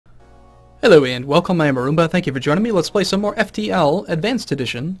Hello and welcome, I am Arumba. Thank you for joining me. Let's play some more FTL Advanced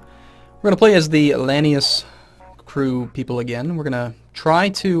Edition. We're going to play as the Lanius crew people again. We're going to try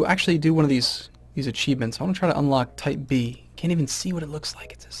to actually do one of these achievements. I want to try to unlock Type B. Can't even see what it looks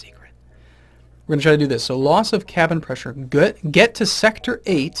like. It's a secret. We're going to try to do this. So loss of cabin pressure. Get to Sector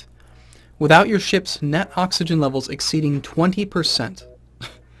 8 without your ship's net oxygen levels exceeding 20%.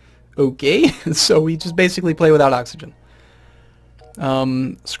 Okay, so we just basically play without oxygen.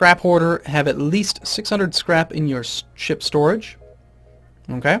 Scrap hoarder, have at least 600 scrap in your ship storage.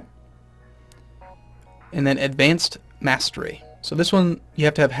 Okay. And then advanced mastery. So this one you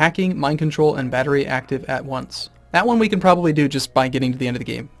have to have hacking, mind control, and battery active at once. That one we can probably do just by getting to the end of the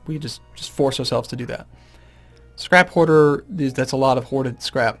game. We just force ourselves to do that. Scrap hoarder, that's a lot of hoarded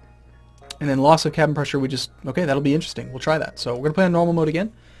scrap. And then loss of cabin pressure, okay, that'll be interesting. We'll try that. So we're going to play on normal mode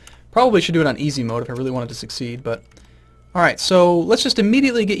again. Probably should do it on easy mode if I really wanted to succeed, but alright, so let's just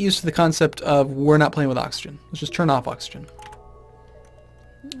immediately get used to the concept of we're not playing with oxygen. Let's just turn off oxygen.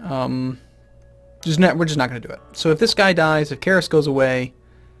 We're just not going to do it. So if this guy dies, if Karis goes away,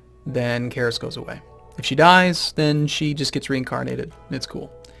 then Karis goes away. If she dies, then she just gets reincarnated. It's cool.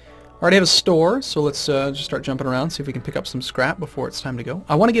 Alright, I have a store, so let's just start jumping around, see if we can pick up some scrap before it's time to go.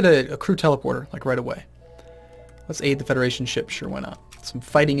 I want to get a crew teleporter, like right away. Let's aid the Federation ship, sure, why not? Some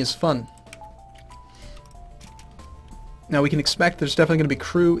fighting is fun. Now we can expect there's definitely going to be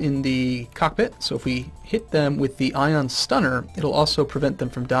crew in the cockpit, so if we hit them with the ion stunner, it'll also prevent them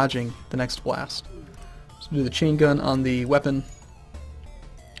from dodging the next blast. So do the chain gun on the weapon.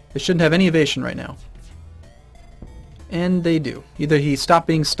 They shouldn't have any evasion right now. And they do. Either he stopped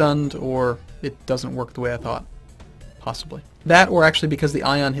being stunned or it doesn't work the way I thought. Possibly. That, or actually because the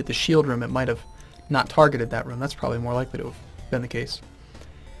ion hit the shield room, it might have not targeted that room. That's probably more likely to have been the case.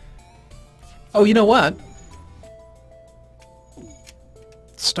 Oh, you know what?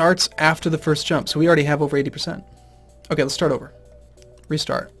 Starts after the first jump, so we already have over 80%. Okay, let's start over.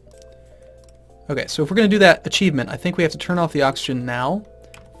 Restart. Okay, so if we're going to do that achievement, I think we have to turn off the oxygen now,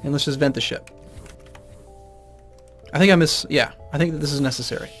 and let's just vent the ship. I think I think that this is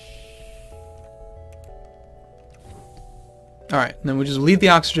necessary. Alright, then we just leave the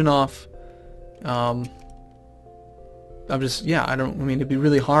oxygen off. It'd be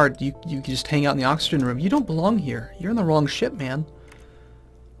really hard. You can just hang out in the oxygen room. You don't belong here. You're in the wrong ship, man.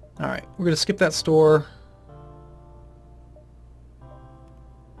 Alright, we're going to skip that store.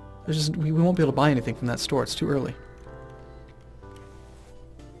 We won't be able to buy anything from that store. It's too early.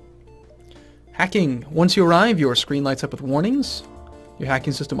 Hacking. Once you arrive, your screen lights up with warnings. Your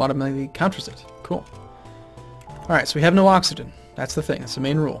hacking system automatically counters it. Cool. Alright, so we have no oxygen. That's the thing. That's the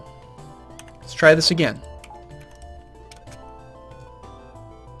main rule. Let's try this again.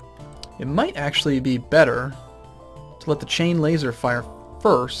 It might actually be better to let the chain laser fire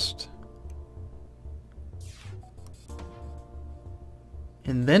first,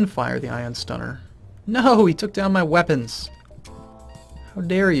 and then fire the ion stunner. No, he took down my weapons. How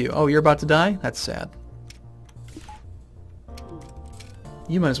dare you? Oh, you're about to die? That's sad.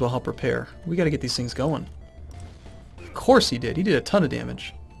 You might as well help repair. We gotta get these things going. Of course he did. He did a ton of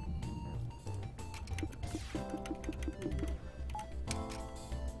damage.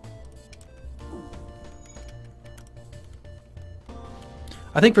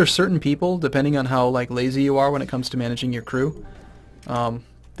 I think for certain people, depending on how lazy you are when it comes to managing your crew,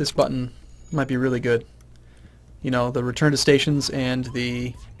 this button might be really good. You know, the return to stations and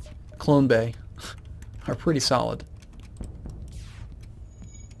the clone bay are pretty solid.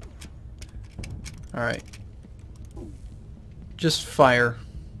 Alright. Just fire.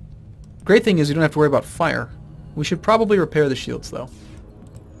 Great thing is you don't have to worry about fire. We should probably repair the shields, though.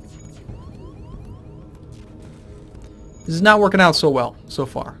 This is not working out so well, so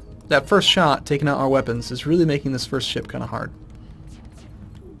far. That first shot, taking out our weapons, is really making this first ship kind of hard.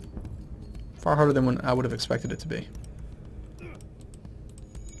 Far harder than when I would have expected it to be.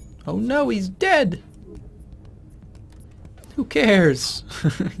 Oh no, he's dead! Who cares?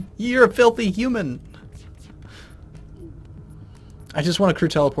 You're a filthy human! I just want a crew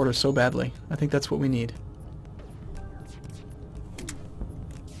teleporter so badly. I think that's what we need.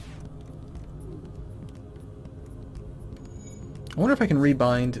 I wonder if I can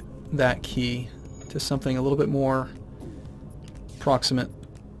rebind that key to something a little bit more proximate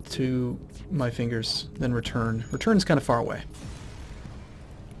to my fingers than return. Return's kind of far away.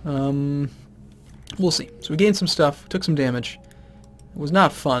 We'll see. So we gained some stuff, took some damage. It was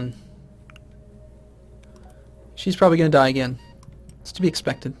not fun. She's probably going to die again. It's to be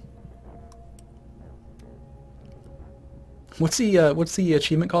expected. What's the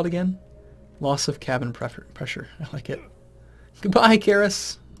achievement called again? Loss of cabin pressure. I like it. Goodbye,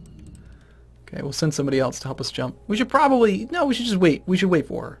 Karis. Okay, we'll send somebody else to help us jump. We should probably... No, we should just wait. We should wait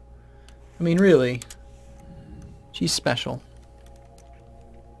for her. I mean, really. She's special.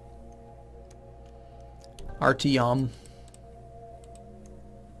 Artyom.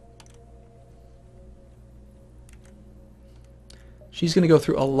 She's going to go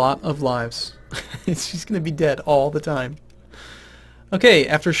through a lot of lives. She's going to be dead all the time. Okay,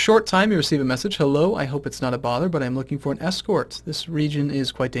 after a short time you receive a message. Hello, I hope it's not a bother, but I'm looking for an escort. This region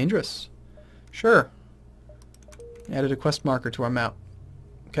is quite dangerous. Sure. Added a quest marker to our map.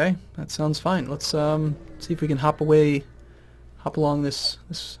 Okay, that sounds fine. Let's see if we can hop along this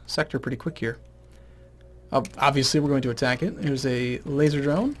sector pretty quick here. Obviously we're going to attack it. Here's a laser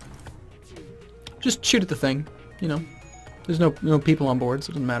drone. Just shoot at the thing, you know. There's no people on board, so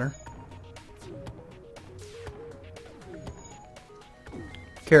it doesn't matter.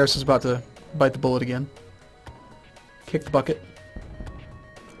 Karis is about to bite the bullet again. Kick the bucket.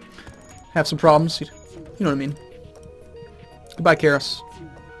 Have some problems. You know what I mean. Goodbye, Karis.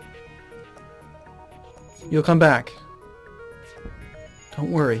 You'll come back.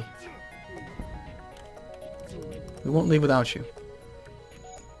 Don't worry. We won't leave without you.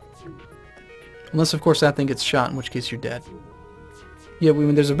 Unless, of course, that thing gets shot, in which case you're dead. Yeah, I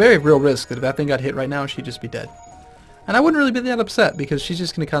mean, there's a very real risk that if that thing got hit right now, she'd just be dead. And I wouldn't really be that upset, because she's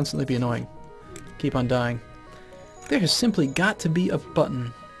just going to constantly be annoying. Keep on dying. There has simply got to be a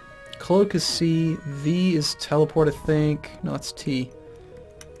button. Cloak is C. V is teleport, I think. No, it's T.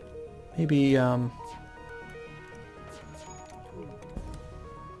 Maybe,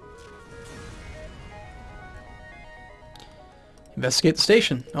 investigate the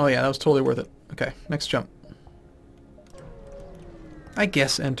station. Oh yeah, that was totally worth it. Okay, next jump. I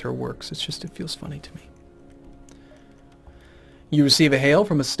guess enter works. It's just, it feels funny to me. You receive a hail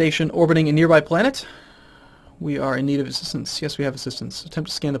from a station orbiting a nearby planet. We are in need of assistance. Yes, we have assistance. Attempt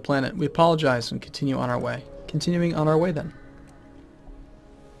to scan the planet. We apologize and continue on our way. Continuing on our way then.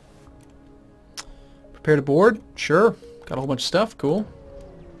 Prepare to board? Sure. Got a whole bunch of stuff. Cool.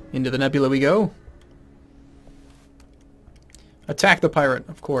 Into the nebula we go. Attack the pirate,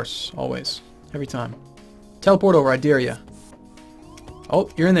 of course. Always. Every time. Teleport over, I dare ya. Oh,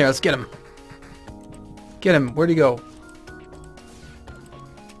 you're in there. Let's get him. Get him. Where'd he go?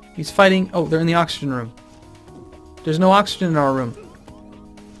 He's fighting... Oh, they're in the oxygen room. There's no oxygen in our room.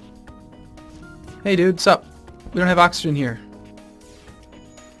 Hey, dude. What's up? We don't have oxygen here.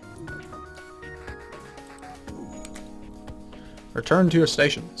 Return to your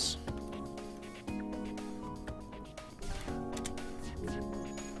stations.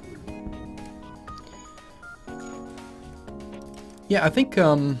 Yeah, I think,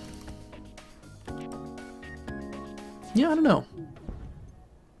 yeah, I don't know.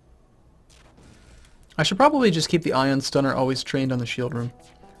 I should probably just keep the ion stunner always trained on the shield room.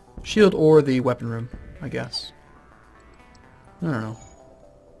 Shield or the weapon room, I guess. I don't know.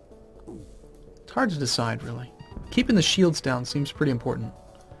 It's hard to decide, really. Keeping the shields down seems pretty important.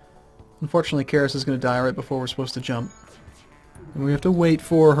 Unfortunately, Karis is going to die right before we're supposed to jump. And we have to wait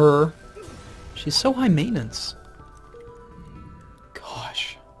for her. She's so high maintenance.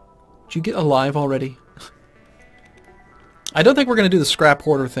 Gosh. Did you get alive already? I don't think we're going to do the scrap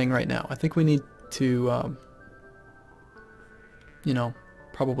hoarder thing right now. I think we need to, you know,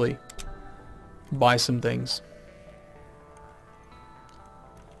 probably buy some things.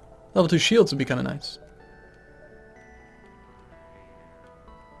 Level 2 shields would be kind of nice.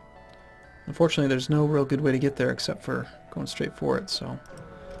 Unfortunately, there's no real good way to get there except for going straight for it, so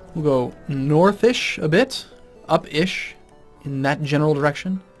we'll go north-ish a bit, up-ish, in that general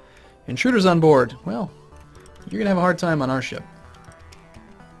direction. Intruders on board. Well, you're going to have a hard time on our ship.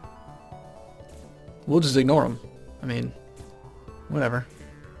 We'll just ignore them. I mean, whatever.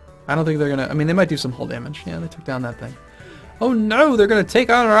 I don't think they're going to... I mean, they might do some hull damage. Yeah, they took down that thing. Oh no, they're going to take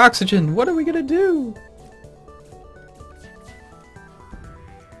on our oxygen. What are we going to do?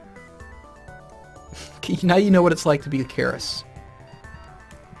 Now you know what it's like to be a Karis.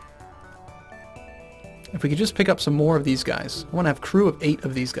 If we could just pick up some more of these guys. I want to have a crew of 8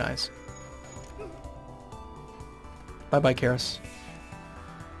 of these guys. Bye-bye, Karis.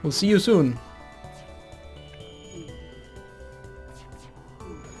 We'll see you soon.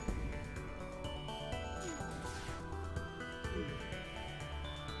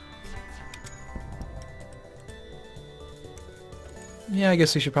 Yeah, I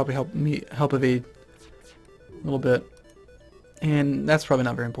guess he should probably help evade a little bit. And that's probably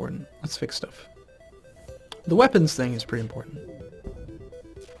not very important. Let's fix stuff. The weapons thing is pretty important.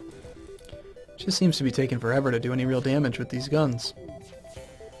 Just seems to be taking forever to do any real damage with these guns.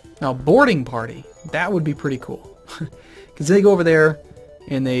 Now, boarding party. That would be pretty cool. Because they go over there,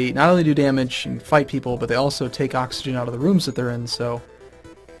 And they not only do damage and fight people, but they also take oxygen out of the rooms that they're in, so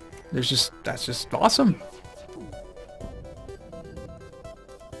that's just awesome.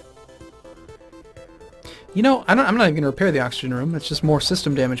 You know, I'm not even going to repair the oxygen room. It's just more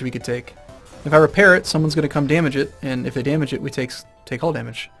system damage we could take. If I repair it, someone's going to come damage it, and if they damage it, we take all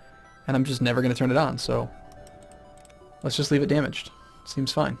damage. And I'm just never going to turn it on, so let's just leave it damaged.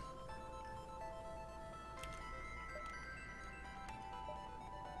 Seems fine.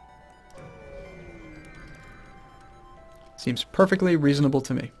 Seems perfectly reasonable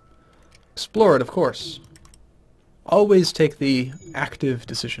to me. Explore it, of course. Always take the active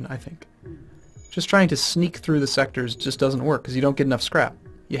decision, I think. Just trying to sneak through the sectors just doesn't work because you don't get enough scrap.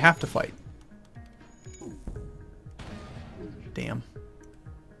 You have to fight. Damn.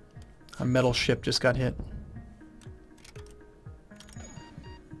 A metal ship just got hit.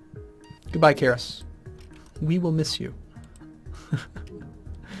 Goodbye, Karis. We will miss you.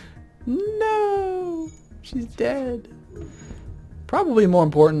 No! She's dead. Probably more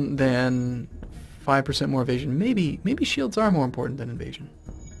important than 5% more evasion. Maybe shields are more important than invasion.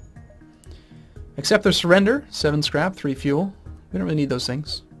 Accept their surrender. 7 scrap, 3 fuel. We don't really need those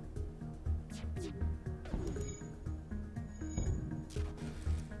things.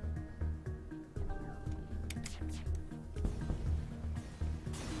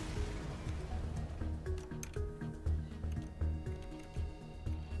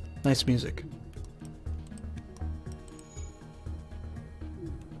 Nice music.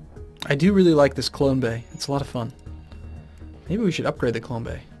 I do really like this clone bay. It's a lot of fun. Maybe we should upgrade the clone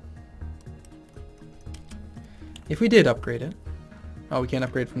bay. If we did upgrade it... Oh, we can't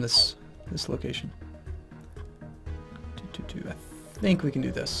upgrade from this location. I think we can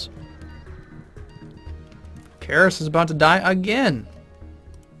do this. Karis is about to die again!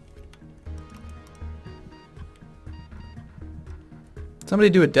 Somebody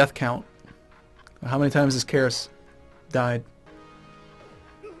do a death count. How many times has Karis died?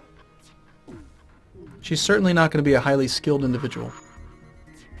 She's certainly not going to be a highly skilled individual.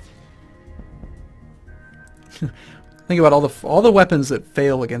 Think about all the weapons that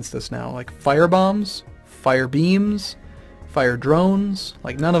fail against us now, like fire bombs, fire beams, fire drones.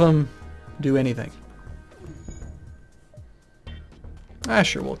 Like none of them do anything. Ah,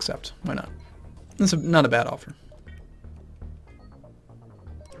 sure, we'll accept. Why not? This is not a bad offer.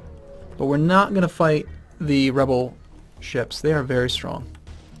 But we're not going to fight the rebel ships. They are very strong.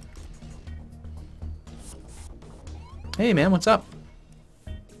 Hey man, what's up?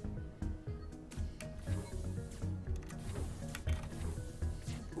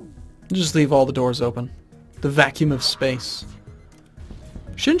 Just leave all the doors open. The vacuum of space.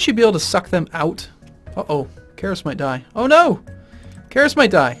 Shouldn't you be able to suck them out? Uh-oh. Karis might die. Oh no! Karis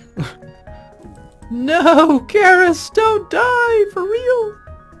might die. No! Karis! Don't die! For real!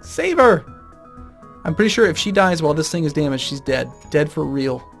 Save her! I'm pretty sure if she dies while this thing is damaged, she's dead. Dead for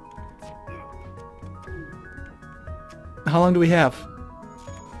real. How long do we have?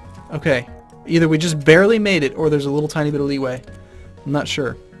 Okay. Either we just barely made it, or there's a little tiny bit of leeway. I'm not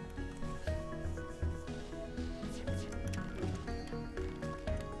sure.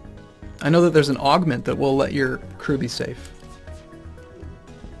 I know that there's an augment that will let your crew be safe.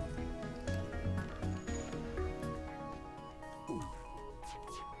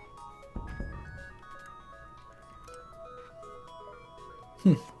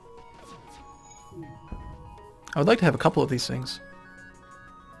 I would like to have a couple of these things.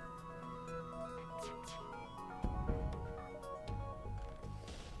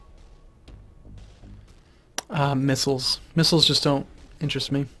 Missiles. Missiles just don't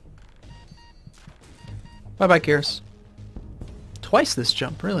interest me. Bye-bye, Karis. Twice this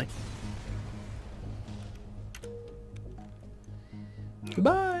jump, really.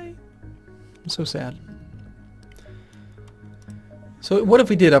 Goodbye. I'm so sad. So what if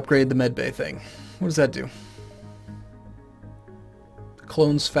we did upgrade the medbay thing? What does that do?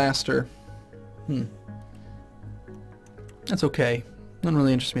 Clones faster. That's okay. Doesn't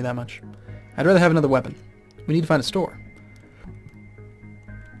really interest me that much. I'd rather have another weapon. We need to find a store.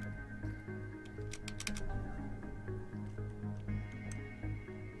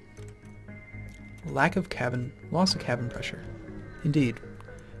 Lack of cabin, loss of cabin pressure. Indeed.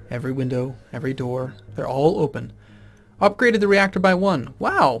 Every window, every door, they're all open. Upgraded the reactor by 1.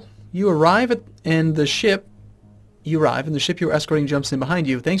 Wow! You arrive and the ship you're escorting jumps in behind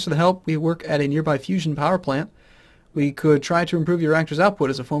you. Thanks for the help. We work at a nearby fusion power plant. We could try to improve your reactor's output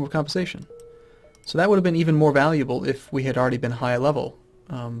as a form of compensation. So that would have been even more valuable if we had already been high level.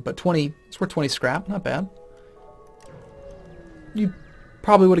 But 20, it's worth 20 scrap. Not bad. You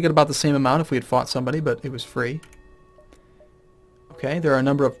probably would have got about the same amount if we had fought somebody, but it was free. Okay, there are a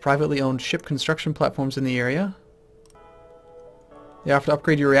number of privately owned ship construction platforms in the area. They offer to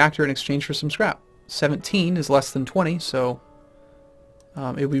upgrade your reactor in exchange for some scrap. 17 is less than 20, so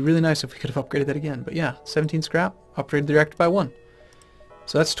it would be really nice if we could have upgraded that again. But yeah, 17 scrap, upgraded the reactor by 1.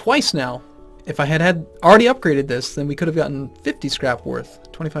 So that's twice now. If I had already upgraded this, then we could have gotten 50 scrap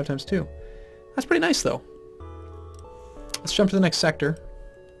worth. 25 times 2. That's pretty nice, though. Let's jump to the next sector.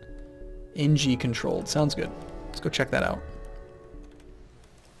 NG controlled. Sounds good. Let's go check that out.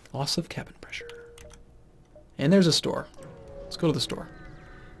 Loss of cabin pressure. And there's a store. Let's go to the store.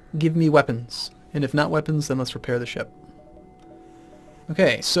 Give me weapons. And if not weapons, then let's repair the ship.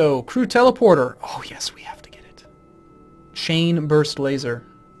 Okay, so crew teleporter. Oh yes, we have to get it. Chain burst laser.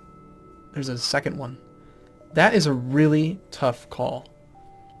 There's a second one. That is a really tough call.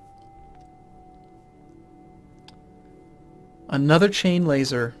 Another chain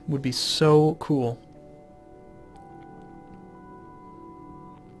laser would be so cool.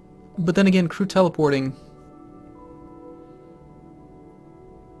 But then again, crew teleporting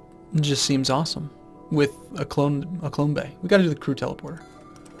just seems awesome with a clone bay. We gotta do the crew teleporter.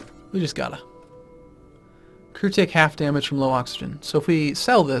 We just gotta. Crew take half damage from low oxygen. So if we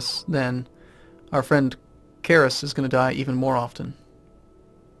sell this, then our friend Karis is gonna die even more often.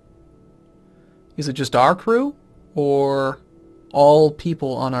 Is it just our crew, or all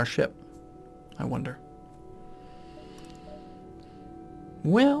people on our ship? I wonder.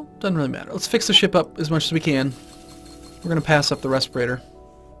 Well, doesn't really matter. Let's fix the ship up as much as we can. We're gonna pass up the respirator.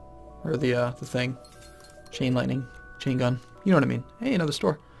 Or the thing. Chain lightning. Chain gun. You know what I mean. Hey, another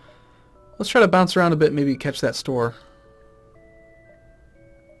store. Let's try to bounce around a bit, maybe catch that store.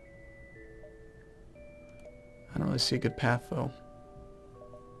 I don't really see a good path, though.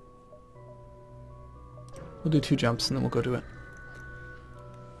 We'll do 2 jumps, and then we'll go to it.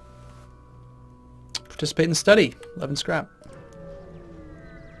 Participate in the study. 11 scrap.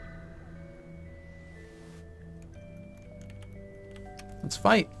 Let's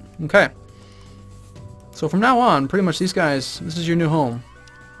fight. Okay. So from now on, pretty much these guys, this is your new home.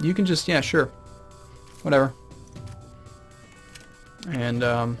 You can just, yeah, sure. Whatever. And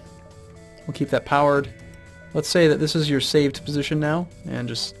we'll keep that powered. Let's say that this is your saved position now, and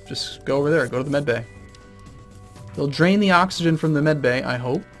just go over there. Go to the med bay. They'll drain the oxygen from the med bay, I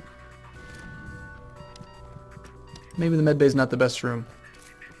hope. Maybe the med bay is not the best room.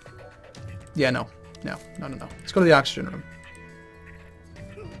 Yeah, no. Let's go to the oxygen room.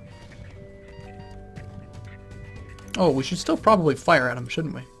 Oh, we should still probably fire at him,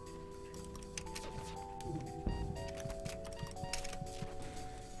 shouldn't we?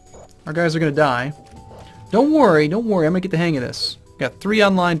 Our guys are gonna die. Don't worry, I'm gonna get the hang of this. Got 3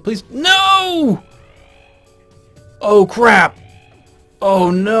 online, please. No! Oh, crap!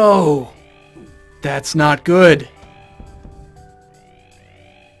 Oh, no! That's not good.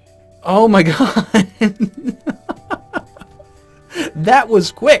 Oh my god! That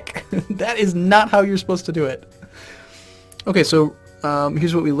was quick! That is not how you're supposed to do it. Okay, so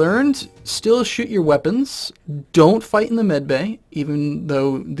here's what we learned. Still shoot your weapons. Don't fight in the medbay, even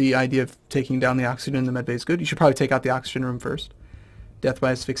though the idea of taking down the oxygen in the medbay is good. You should probably take out the oxygen room first. Death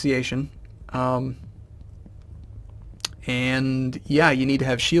by asphyxiation. And yeah, you need to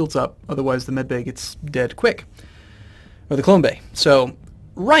have shields up, otherwise the medbay gets dead quick. Or the clone bay. So,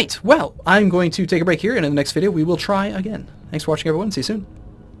 right, well, I'm going to take a break here, and in the next video we will try again. Thanks for watching, everyone. See you soon.